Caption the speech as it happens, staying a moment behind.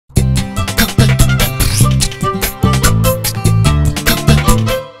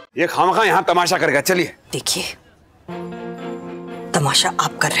ये खामखा यहाँ तमाशा कर गया। चलिए। देखिए, तमाशा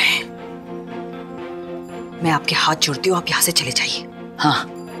आप कर रहे हैं, मैं आपके हाथ जोड़ती हूँ, आप यहाँ से चले जाइए। हाँ,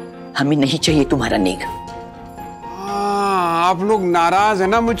 हमें नहीं चाहिए तुम्हारा नेग। आप लोग नाराज है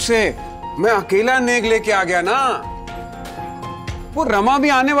ना मुझसे, मैं अकेला नेग लेके आ गया ना। वो रमा भी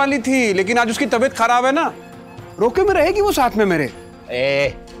आने वाली थी, लेकिन आज उसकी तबीयत खराब है ना, रोके में रहेगी वो साथ में मेरे।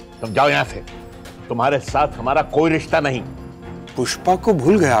 तुम जाओ यहाँ से, तुम्हारे साथ हमारा कोई रिश्ता नहीं। पुष्पा को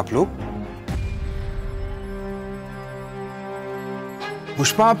भूल गए आप लोग?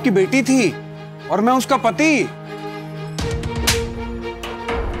 पुष्पा आपकी बेटी थी और मैं उसका पति।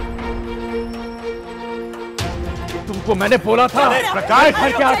 तुमको मैंने बोला था प्रकाश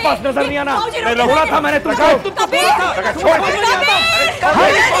घर के आसपास नजर नहीं आना। बोला था मैंने तुमको।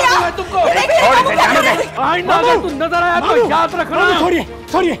 आइंदा अगर तुम नजर आया तो याद रखना।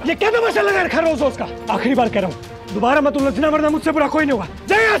 छोड़िए, ये क्या तमाशा लगा रखा रोज रोज का? आखिरी बार कह रहा हूँ, दोबारा मत उलझना वरना मुझसे बुरा कोई नहीं होगा।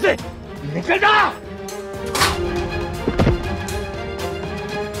 जाए यहाँ से, निकल जा।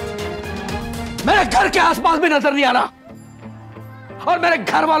 मेरे घर के आसपास भी नजर नहीं आना, और मेरे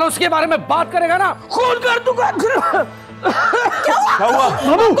घर वालों के बारे में बात करेगा ना, खून कर दूंगा। क्या हुआ?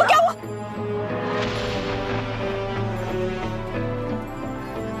 बाबू, क्या हुआ?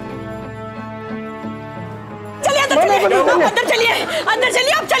 चलिए अंदर, अंदर चलिए, अंदर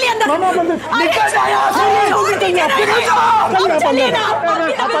चलिए, आप चलिए अंदर। निकल जा यहाँ से।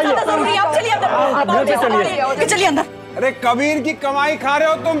 चलिए अंदर। अरे कबीर की कमाई खा रहे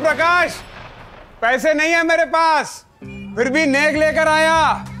हो तुम प्रकाश, पैसे नहीं है मेरे पास, फिर भी नेक लेकर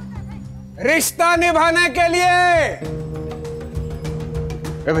आया रिश्ता निभाने के लिए।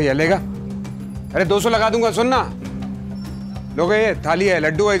 ए भैया लेगा? अरे 200 लगा दूंगा, सुनना। लोगे, ये थाली है,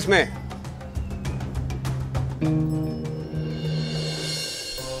 लड्डू है इसमें।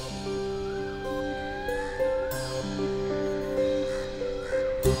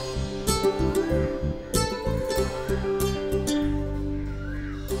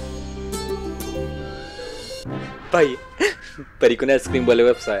 भाई, परी को ने आइसक्रीम बोले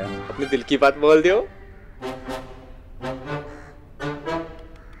हुए फंसाया, अपने दिल की बात बोल दियो।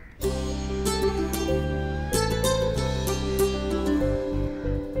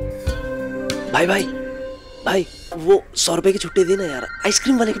 भाई भाई भाई, वो 100 रुपए की छुट्टी देना यार,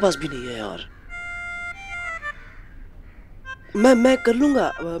 आइसक्रीम वाले के पास भी नहीं है यार। मैं कर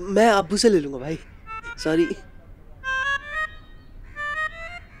लूंगा, मैं अब्बू से ले लूंगा भाई, सॉरी।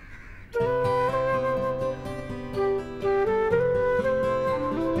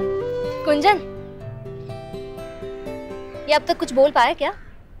 गुंजन, ये अब तक कुछ बोल पाया क्या?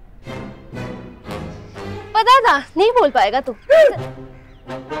 पता था नहीं बोल पाएगा तू।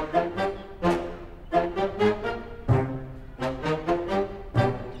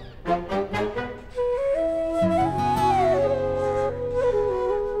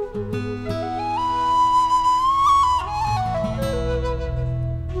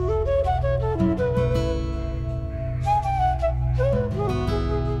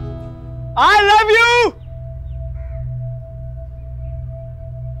 I love you!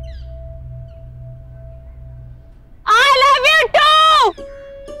 I love you too!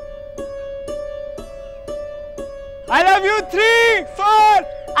 I love you 3, 4!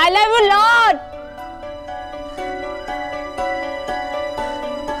 I love you lot!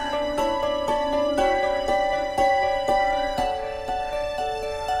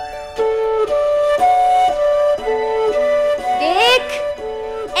 देख,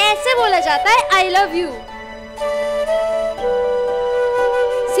 ऐसे बोला जाता है I love you।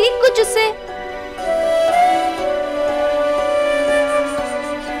 सीख कुछ उससे।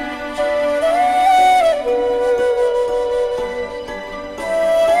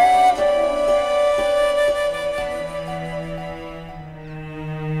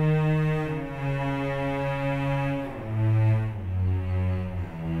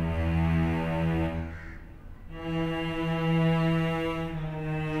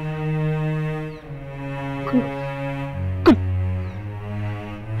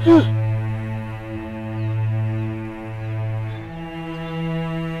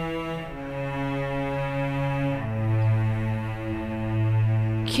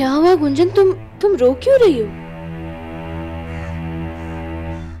 क्या हुआ गुंजन, तुम रो क्यों रही हो?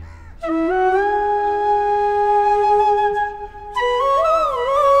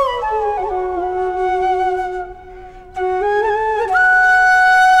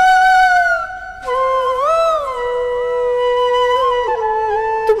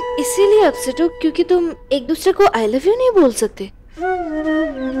 तुम इसीलिए अपसेट हो क्योंकि तुम एक दूसरे को आई लव यू नहीं बोल सकते?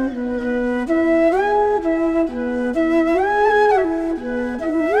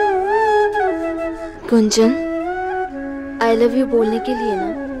 गुंजन, आई लव यू बोलने के लिए ना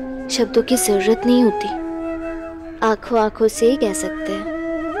शब्दों की जरूरत नहीं होती, आंखों आंखों से ही कह सकते हैं,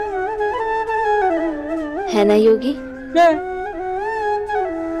 है ना योगी?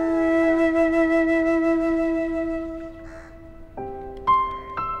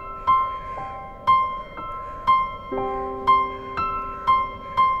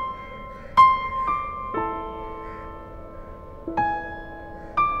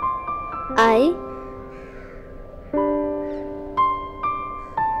 I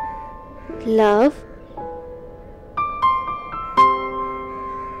love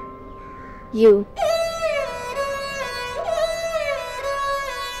you.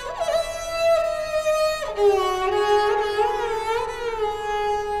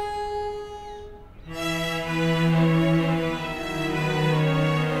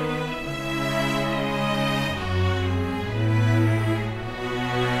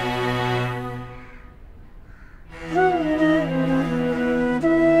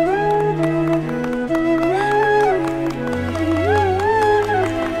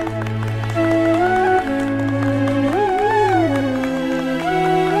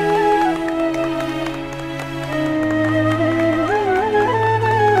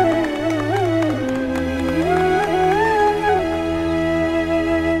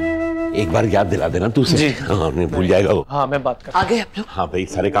 एक बार याद दिला देना तू उसे। हाँ, नहीं भूल जाएगा वो। हाँ मैं बात कर। आ गए आप लोग? हाँ भाई,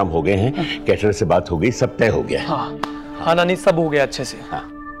 सारे काम हो गए हैं, कैटरर से बात हो गई, सब तय हो गया। हाँ हाँ नानी, सब हो गया अच्छे से। हाँ।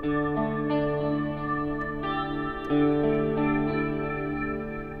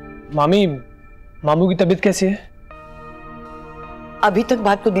 मामी, मामू की तबीयत कैसी है? अभी तक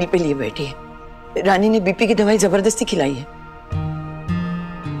बात को दिल पे लिए बैठी है। रानी ने बीपी की दवाई जबरदस्ती खिलाई है।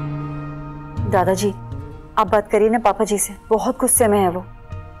 दादाजी आप बात करिए ना पापा जी से, बहुत गुस्से में है वो।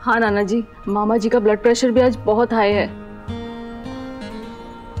 हाँ नाना जी, मामा जी का ब्लड प्रेशर भी आज बहुत हाई है।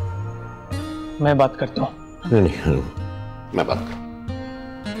 मैं बात करता हूँ। नहीं, मैं बात करूँ।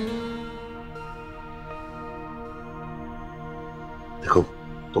 देखो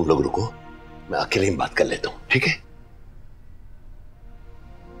तुम लोग रुको, मैं अकेले ही बात कर लेता हूँ, ठीक है?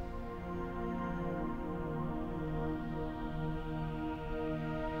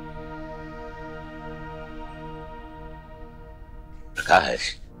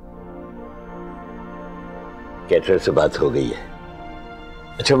 प्रकाश, कैटरर से बात हो गई है।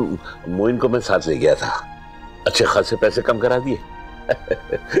 अच्छा, मोइन को मैं साथ ले गया था, अच्छे खासे पैसे कम करा दिए।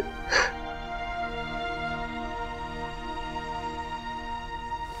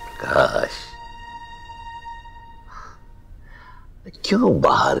 प्रकाश, क्यों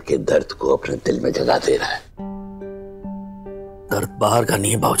बाहर के दर्द को अपने दिल में जगा दे रहा है? दर्द बाहर का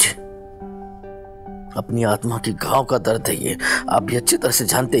नहीं है बाबूजी, अपनी आत्मा की घाव का दर्द है ये, आप भी अच्छी तरह से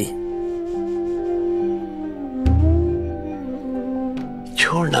जानते ही।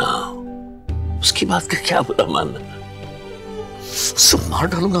 छोड़ना, उसकी बात का क्या बुरा मानना। उससे मार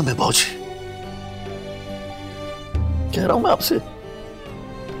डालूंगा मैं बाबूजी, कह रहा हूं मैं आपसे,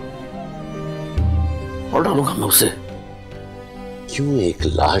 मार डालूंगा मैं उसे। क्यों एक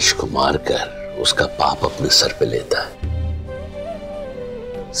लाश को मारकर उसका पाप अपने सर पे लेता है?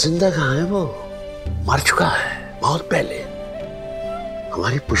 जिंदा कहां है वो? मर चुका है बहुत पहले,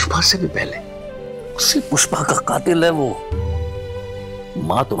 हमारी पुष्पा से भी पहले। उसी पुष्पा का कातिल है वो,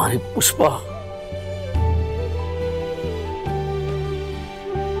 मां तुम्हारी पुष्पा।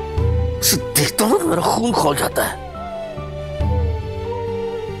 उसे देखता हूं तो मेरा खून खौल जाता है।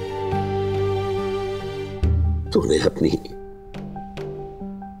 तूने अपनी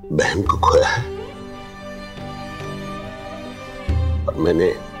बहन को खोया है और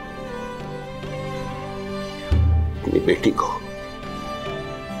मैंने अपनी बेटी को।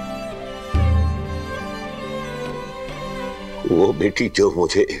 वो बेटी जो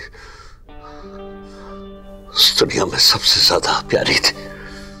मुझे इस दुनिया में सबसे ज्यादा प्यारी थी,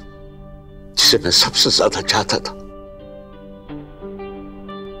 जिसे मैं सबसे ज्यादा चाहता था।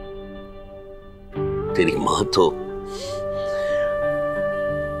 तेरी मां तो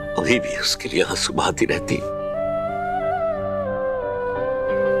अभी भी उसके लिए आंसू बहाती रहती,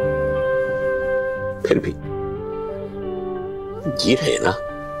 फिर भी जी रहे ना,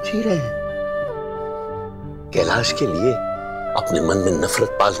 जी रहे हैं। कैलाश के लिए अपने मन में नफरत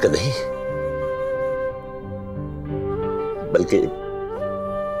पाल कर नहीं, बल्कि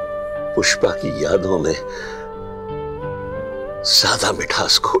पुष्पा की यादों में ज्यादा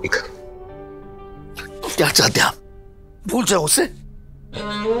मिठास खोलकर। क्या चाहते आप? भूल जाओ उसे?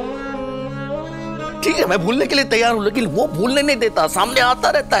 ठीक है, मैं भूलने के लिए तैयार हूं, लेकिन वो भूलने नहीं देता, सामने आता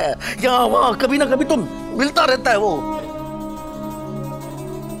रहता है, यहाँ वहां कभी ना कभी तो मिलता रहता है। वो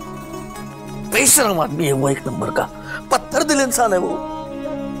बेशरम आदमी है वो, एक नंबर का पत्थर दिल इंसान है वो।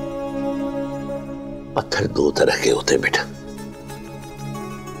 पत्थर दो तरह के होते हैं बेटा,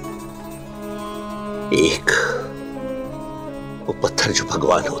 एक वो पत्थर जो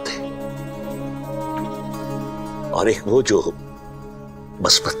भगवान होते, और एक वो जो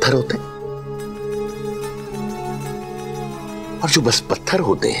बस पत्थर होते। और जो बस पत्थर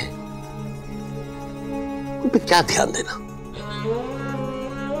होते हैं उन पे क्या ध्यान देना।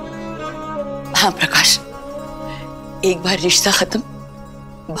 हाँ प्रकाश, एक बार रिश्ता खत्म,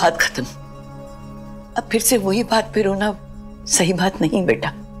 बात खत्म। अब फिर से वही बात पे रोना सही बात नहीं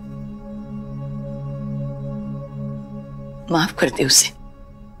बेटा। माफ कर दे उसे,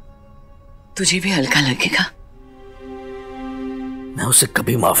 तुझे भी हल्का लगेगा। मैं उसे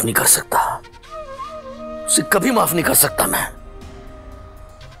कभी माफ नहीं कर सकता, उसे कभी माफ नहीं कर सकता मैं।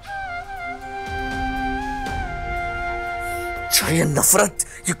 चाहे ये नफरत,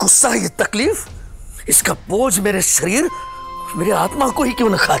 ये गुस्सा, ये तकलीफ, इसका बोझ मेरे शरीर, मेरे आत्मा को ही क्यों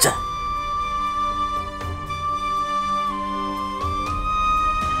न खा जाए।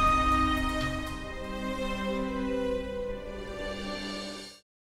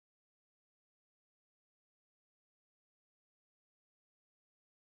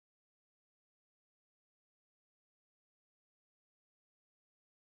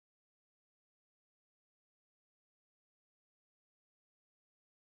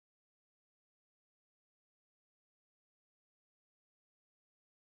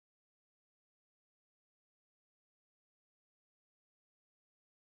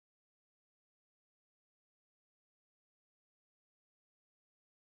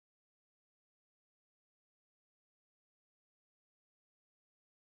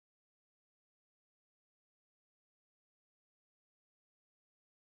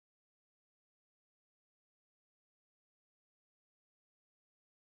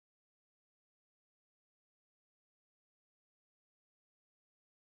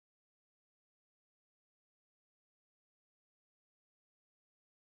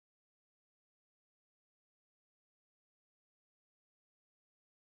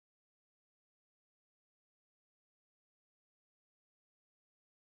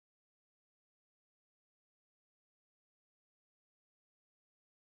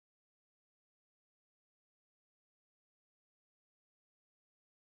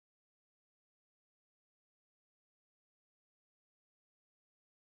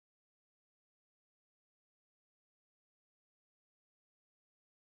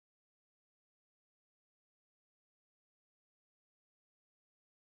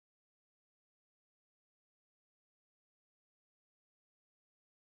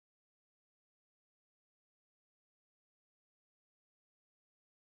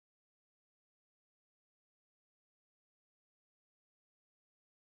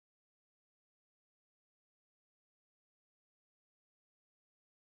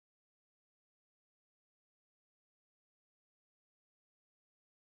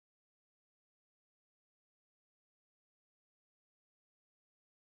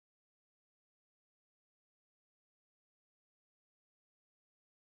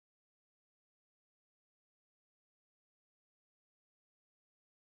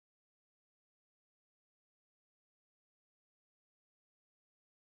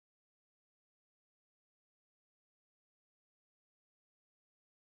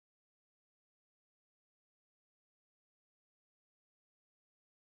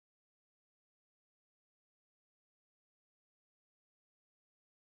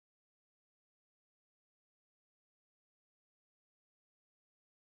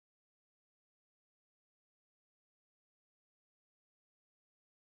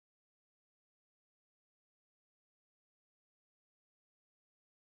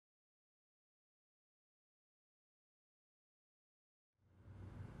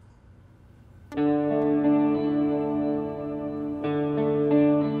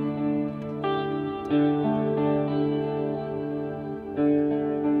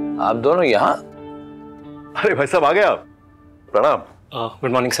 आप दोनों यहाँ? अरे भाई साहब आ गए आप, प्रणाम।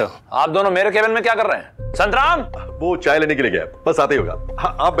 Good morning sir. आप दोनों मेरे केबिन में क्या कर रहे हैं? संतराम, वो चाय लेने के लिए गया, बस आते ही होगा।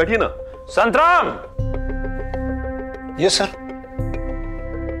 हाँ आप बैठिए ना। संतराम। Yes sir.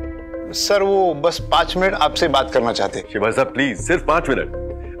 सर वो बस 5 मिनट आपसे बात करना चाहते हैं। भाई साहब प्लीज, सिर्फ 5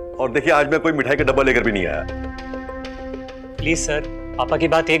 मिनट। और देखिए आज मैं कोई मिठाई का डब्बा लेकर भी नहीं आया। प्लीज सर, पापा की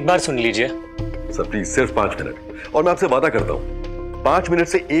बात एक बार सुन लीजिए। सर प्लीज, सिर्फ 5 मिनट। और मैं आपसे वादा करता हूँ 5 मिनट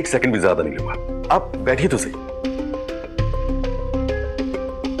से 1 सेकंड भी ज्यादा नहीं लूंगा। आप बैठिए तो सही।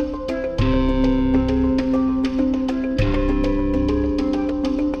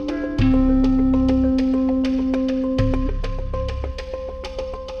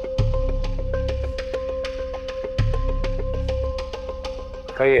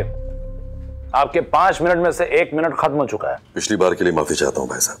 कहिए, आपके 5 मिनट में से 1 मिनट खत्म हो चुका है। पिछली बार के लिए माफी चाहता हूं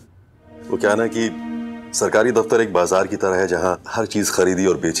भाई साहब। वो क्या ना कि सरकारी दफ्तर एक बाजार की तरह है जहां हर चीज खरीदी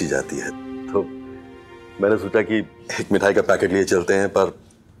और बेची जाती है। तो मैंने सोचा कि एक मिठाई का पैकेट लिए चलते हैं, पर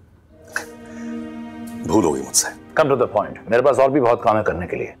भूल हो गई मुझसे। कम टू द पॉइंट, मेरे पास और भी बहुत काम है करने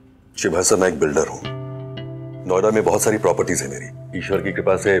के लिए। जी भाई साहब, मैं एक बिल्डर हूँ। नोएडा में बहुत सारी प्रॉपर्टीज है मेरी। ईश्वर की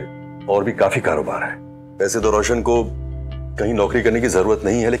कृपा से और भी काफी कारोबार है। वैसे तो रोशन को कहीं नौकरी करने की जरूरत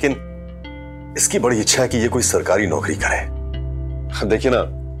नहीं है, लेकिन इसकी बड़ी इच्छा है कि ये कोई सरकारी नौकरी करे। देखिए ना,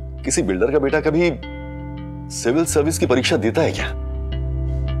 किसी बिल्डर का बेटा कभी सिविल सर्विस की परीक्षा देता है क्या?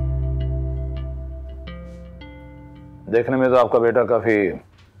 देखने में तो आपका बेटा काफी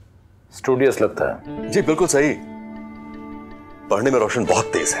स्टूडियस लगता है। जी बिल्कुल सही। पढ़ने में रोशन बहुत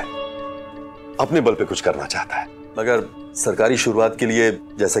तेज है, अपने बल पे कुछ करना चाहता है, मगर सरकारी शुरुआत के लिए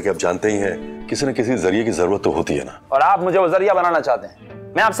जैसा कि आप जानते ही हैं, किसी न किसी जरिए की जरूरत तो होती है ना। और आप मुझे वो जरिया बनाना चाहते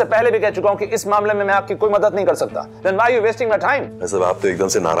हैं। मैं आपसे पहले भी कह चुका हूं कि इस मामले में मैं आपकी कोई मदद नहीं कर सकता। Then why are you wasting my time? वैसे आप तो एकदम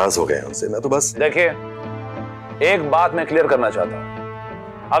से नाराज हो गए हैं उनसे। मैं तो बस देखिए, एक बात मैं क्लियर करना चाहता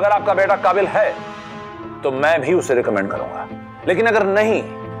हूं। अगर आपका बेटा काबिल है तो मैं भी उसे रिकमेंड करूंगा, लेकिन अगर नहीं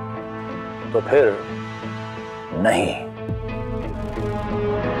तो फिर नहीं।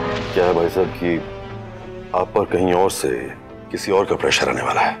 क्या है भाई साहब कि आप पर कहीं और से किसी और का प्रेशर आने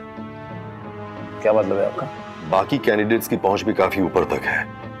वाला है। क्या मतलब है आपका? बाकी कैंडिडेट्स की पहुंच भी काफी ऊपर तक है।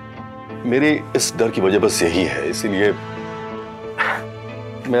 मेरे इस डर की वजह बस यही है, इसीलिए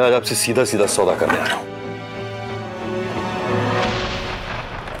मैं आज आपसे सीधा सीधा सौदा करने आया हूं।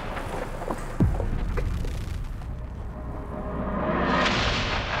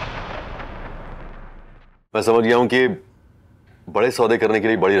 मैं समझ गया हूं कि बड़े सौदे करने के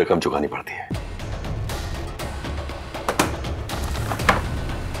लिए बड़ी रकम चुकानी पड़ती है।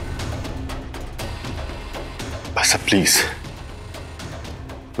 बस प्लीज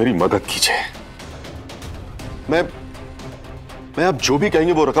मेरी मदद कीजिए। मैं आप जो भी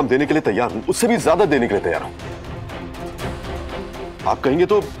कहेंगे वो रकम देने के लिए तैयार हूं, उससे भी ज्यादा देने के लिए तैयार हूं। आप कहेंगे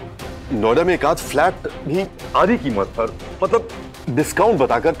तो नोएडा में एक आध फ्लैट भी आधी कीमत पर, मतलब डिस्काउंट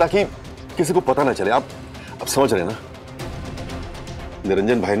बताकर, ताकि किसी को पता ना चले। आप समझ रहे हैं ना?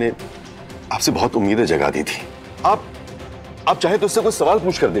 निरंजन भाई ने आपसे बहुत उम्मीदें जगा दी थी। आप चाहे तो इससे कोई सवाल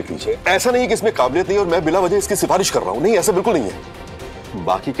पूछ कर देख लीजिए। ऐसा नहीं कि इसमें काबिलियत नहीं और मैं बिला वजह इसकी सिफारिश कर रहा हूं। नहीं, ऐसा बिल्कुल नहीं है।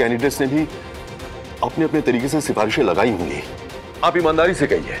 बाकी कैंडिडेट्स ने भी अपने अपने तरीके से सिफारिशें लगाई होंगी। आप ईमानदारी से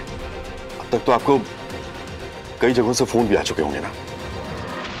कहिए। अब तक तो आपको कई जगहों से फोन भी आ चुके होंगे ना।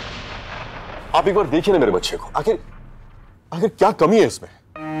 आप एक बार देखिए ना मेरे बच्चे को, आखिर क्या कमी है इसमें?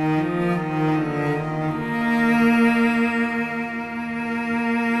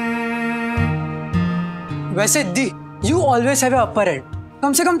 वैसे दी you always have upper hand.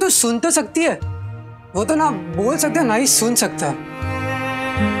 कम से कम तो सुन तो सकती है। वो तो ना बोल सकता है ना ही सुन सकता है।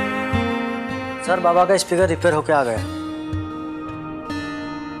 सर, बाबा का स्पीकर रिपेयर होके आ गया।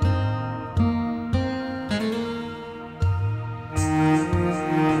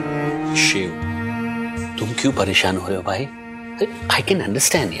 शिव, तुम क्यों परेशान हो रहे हो भाई? आई कैन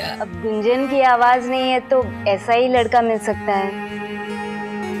अंडरस्टैंड यार। अब गुंजन की आवाज नहीं है तो ऐसा ही लड़का मिल सकता है।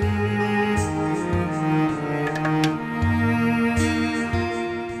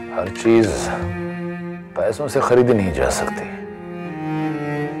 हर चीज पैसों से खरीदी नहीं जा सकती।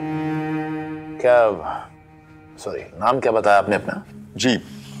 क्या, सॉरी, नाम क्या बताया आपने अपना? जी,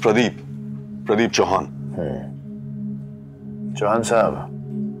 प्रदीप चौहान। चौहान साहब,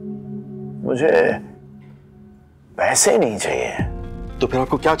 मुझे पैसे नहीं चाहिए। तो फिर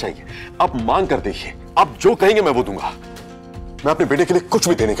आपको क्या चाहिए? आप मांग कर देखिए। आप जो कहेंगे मैं वो दूंगा। मैं अपने बेटे के लिए कुछ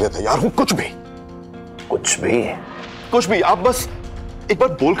भी देने के लिए तैयार हूं। कुछ भी। आप बस एक बार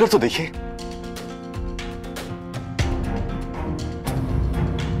बोलकर तो देखिए।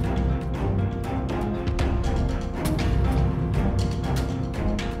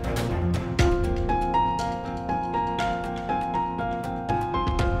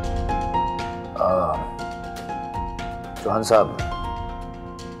 चौहान साहब,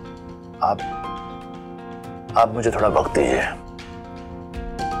 आप मुझे थोड़ा वक्त दीजिए।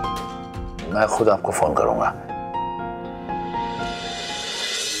 मैं खुद आपको फोन करूंगा।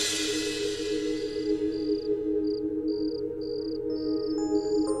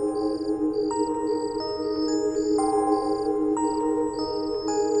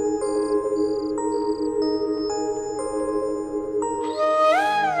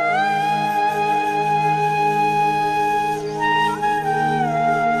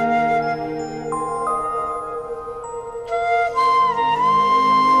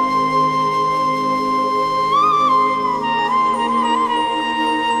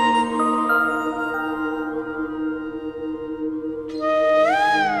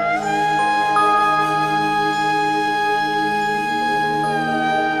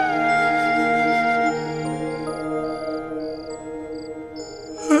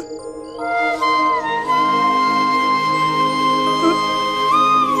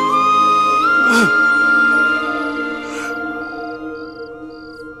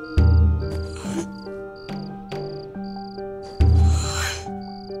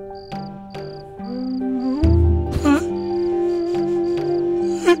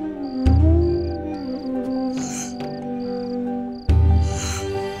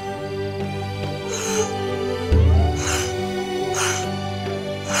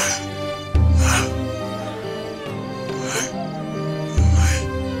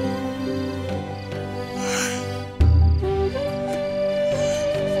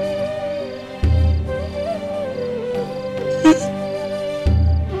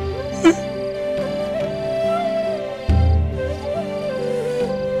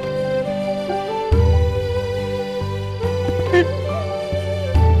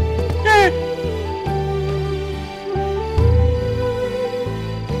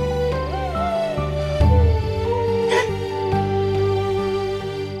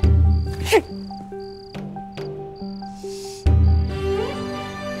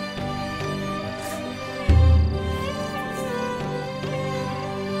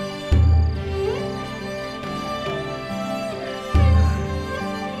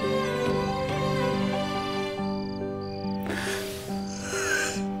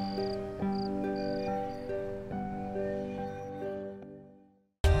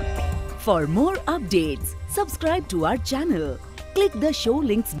 For more updates, subscribe to our channel, click the show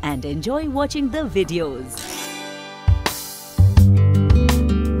links and enjoy watching the videos.